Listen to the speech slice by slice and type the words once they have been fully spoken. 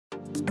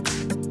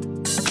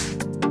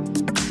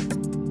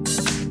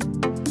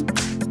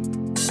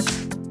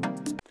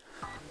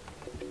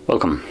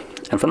Welcome.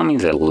 In front of me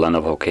is a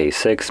LENOVO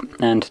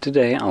K6, and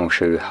today I'll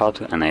show you how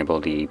to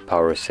enable the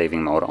power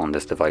saving mode on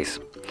this device.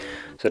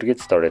 So to get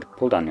started,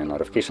 pull down your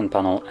notification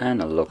panel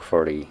and look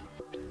for the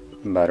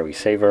battery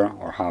saver,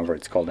 or however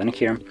it's called in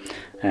here.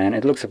 And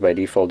it looks like by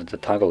default the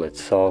toggle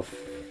itself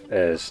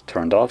is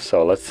turned off,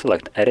 so let's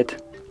select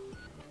edit.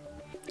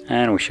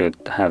 And we should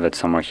have it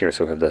somewhere here,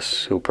 so we have the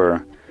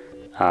super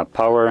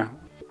power,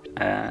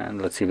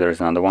 and let's see if there's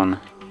another one.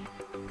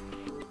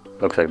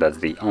 Looks like that's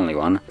the only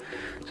one.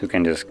 So you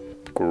can just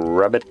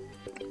grab it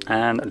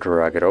and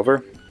drag it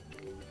over,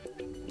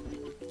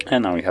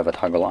 and now we have a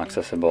toggle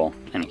accessible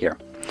in here.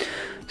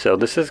 So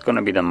this is going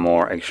to be the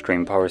more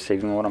extreme power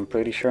saving mode, I'm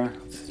pretty sure.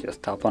 Let's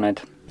just tap on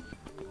it.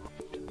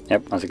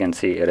 Yep, as you can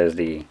see, it is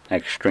the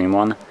extreme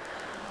one.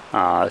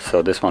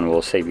 So this one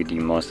will save you the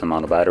most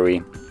amount of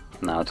battery.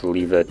 Now to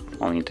leave it,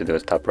 all you need to do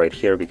is tap right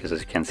here, because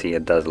as you can see,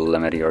 it does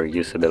limit your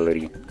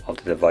usability of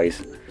the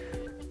device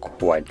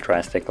quite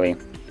drastically.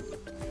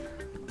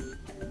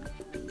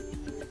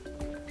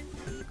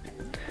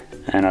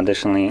 And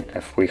additionally,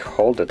 if we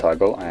hold the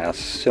toggle, I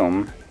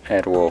assume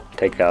it will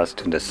take us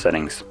to the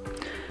settings.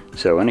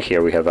 So in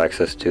here we have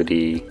access to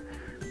the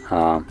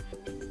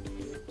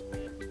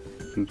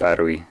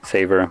battery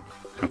saver.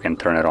 We can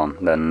turn it on,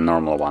 the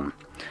normal one.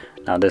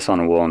 Now this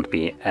one won't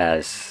be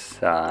as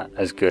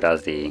good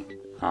as the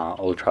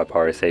ultra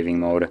power saving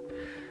mode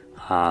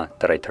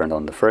that I turned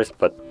on the first,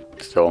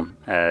 but still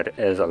it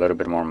is a little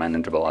bit more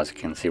manageable, as you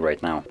can see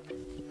right now.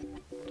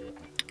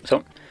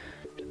 So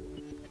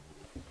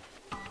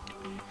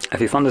if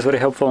you found this very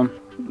helpful,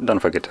 don't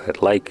forget to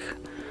hit like,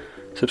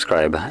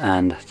 subscribe,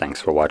 and thanks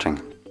for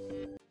watching.